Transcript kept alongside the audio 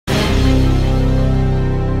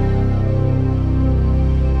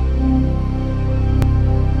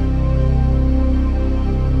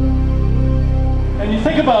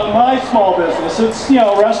small business. It's, you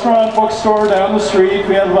know, a restaurant, bookstore down the street.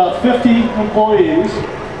 We have about 50 employees.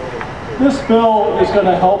 This bill is going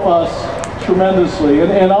to help us tremendously,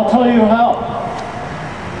 and I'll tell you how.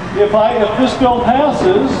 If this bill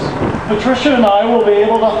passes, Patricia and I will be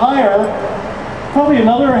able to hire probably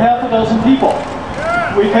another half a dozen people.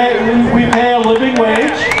 We pay a living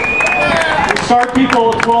wage. We start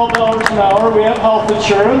people at $12 an hour. We have health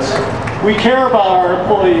insurance. We care about our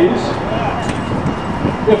employees.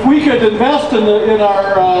 If we could invest in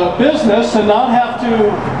our business and not have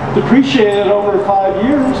to depreciate it over 5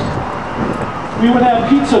 years, we would have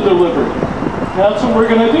pizza delivery. That's what we're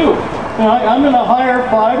going to do. And I'm going to hire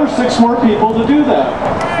 5 or 6 more people to do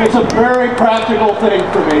that. It's a very practical thing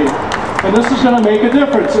for me. And this is going to make a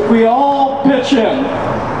difference. If we all pitch in,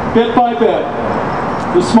 bit by bit,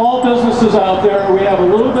 the small businesses out there, we have a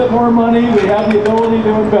little bit more money, we have the ability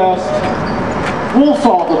to invest, we'll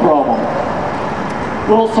solve the problem.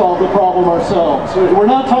 We'll solve the problem ourselves. We're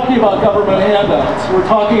not talking about government handouts. We're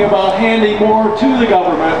talking about handing more to the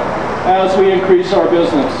government as we increase our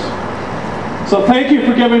business. So thank you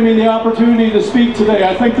for giving me the opportunity to speak today.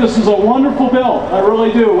 I think this is a wonderful bill. I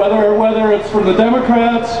really do. Whether it's from the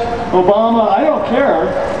Democrats, Obama, I don't care.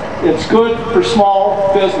 It's good for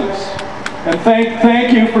small business. And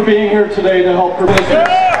thank you for being here today to help for business.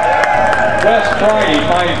 Last Friday,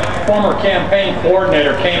 my former campaign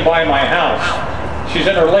coordinator came by my house. She's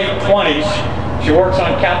in her late 20s. She works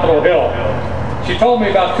on Capitol Hill. She told me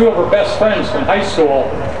about 2 of her best friends from high school,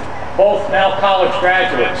 both now college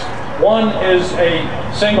graduates. One is a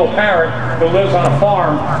single parent who lives on a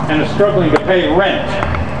farm and is struggling to pay rent.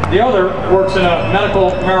 The other works in a medical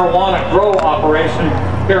marijuana grow operation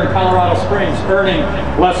here in Colorado Springs, earning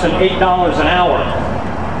less than $8 an hour.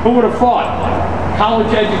 Who would have thought?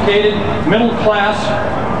 College educated, middle class,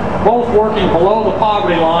 both working below the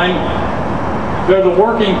poverty line. They're the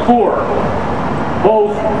working poor.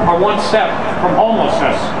 Both are one step from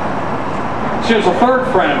homelessness. She has a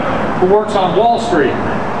third friend who works on Wall Street.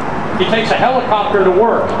 He takes a helicopter to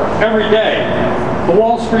work every day. The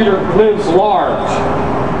Wall Streeter lives large,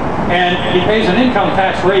 and he pays an income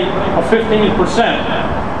tax rate of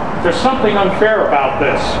 15%. There's something unfair about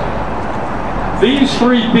this. These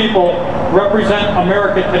 3 people represent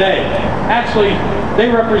America today. Actually, they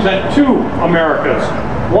represent 2 Americas.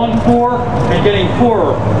 One poor and getting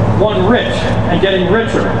poorer, one rich and getting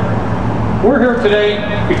richer. We're here today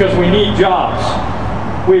because we need jobs.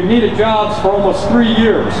 We've needed jobs for almost 3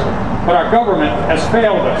 years, but our government has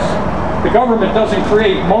failed us. The government doesn't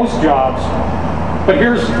create most jobs, but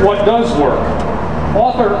here's what does work.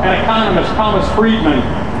 Author and economist Thomas Friedman's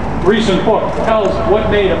recent book tells what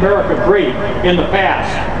made America great in the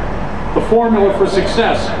past. The formula for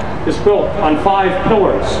success is built on 5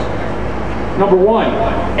 pillars. Number 1,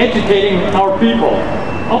 educating our people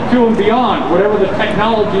up to and beyond whatever the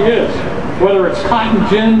technology is, whether it's cotton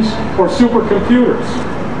gins or supercomputers.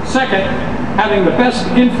 Second, having the best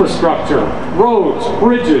infrastructure, roads,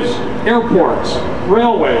 bridges, airports,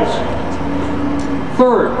 railways.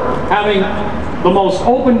 Third, having the most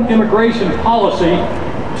open immigration policy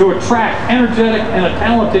to attract energetic and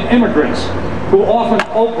talented immigrants who often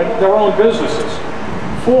open their own businesses.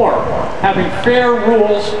 4, having fair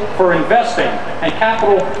rules for investing and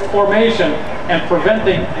capital formation and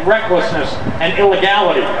preventing recklessness and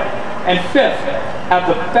illegality. And 5th, have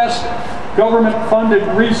the best government-funded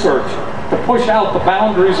research to push out the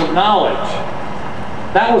boundaries of knowledge.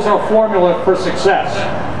 That was our formula for success.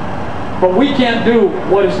 But we can't do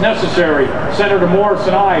what is necessary, Senator Morse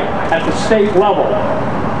and I, at the state level.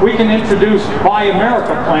 We can introduce Buy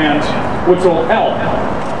America plans, which will help.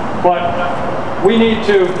 But we need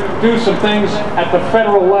to do some things at the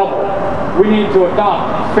federal level. We need to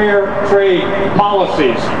adopt fair trade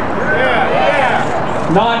policies.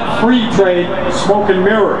 Not free trade, smoke and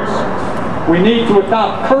mirrors. We need to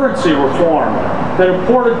adopt currency reform that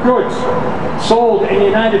imported goods sold in the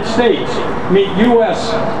United States meet U.S.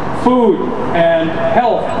 food and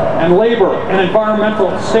health and labor and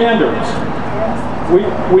environmental standards.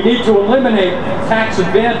 We need to eliminate tax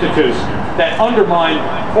advantages that undermine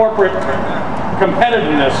corporate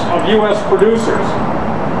competitiveness of U.S. producers.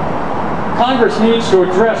 Congress needs to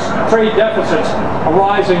address trade deficits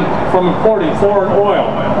arising from importing foreign oil.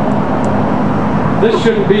 This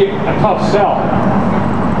shouldn't be a tough sell,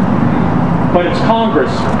 but it's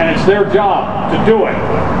Congress and it's their job to do it.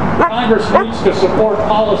 Congress needs to support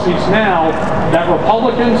policies now that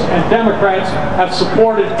Republicans and Democrats have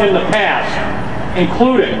supported in the past,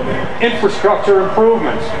 including infrastructure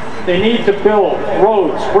improvements. They need to build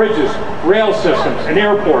roads, bridges, rail systems, and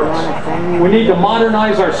airports. We need to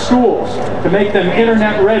modernize our schools to make them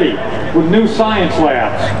internet ready with new science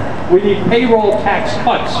labs. We need payroll tax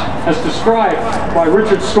cuts, as described by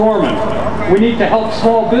Richard Skorman. We need to help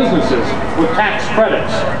small businesses with tax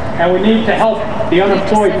credits. And we need to help the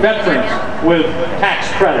unemployed veterans with tax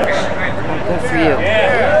credits. Good for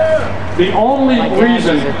you. The only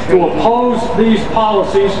reason to oppose these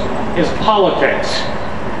policies is politics.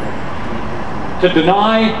 To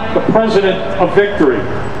deny the president a victory.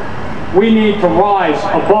 We need to rise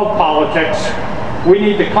above politics. We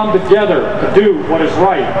need to come together to do what is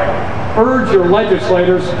right. Urge your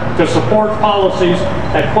legislators to support policies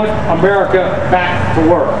that put America back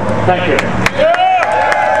to work. Thank you.